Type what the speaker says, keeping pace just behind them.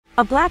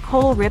A black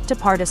hole ripped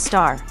apart a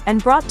star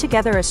and brought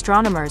together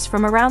astronomers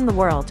from around the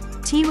world.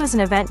 T was an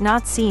event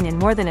not seen in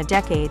more than a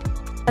decade.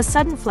 A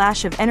sudden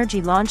flash of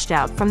energy launched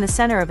out from the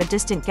center of a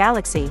distant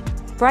galaxy,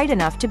 bright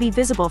enough to be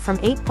visible from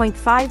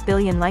 8.5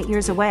 billion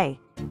light-years away.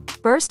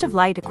 Burst of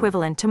light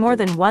equivalent to more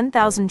than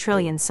 1,000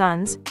 trillion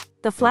suns.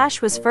 The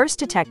flash was first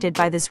detected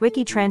by the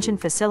Zwicky Transient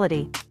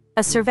Facility,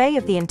 a survey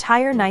of the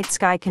entire night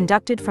sky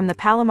conducted from the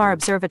Palomar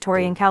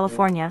Observatory in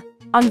California.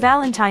 On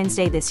Valentine's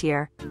Day this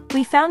year,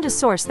 we found a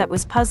source that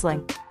was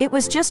puzzling. It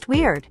was just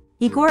weird.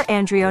 Igor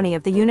Andreoni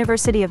of the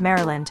University of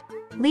Maryland,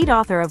 lead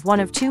author of one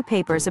of 2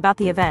 papers about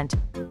the event,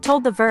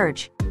 told The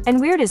Verge, "And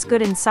weird is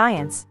good in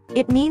science.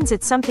 It means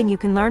it's something you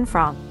can learn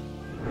from."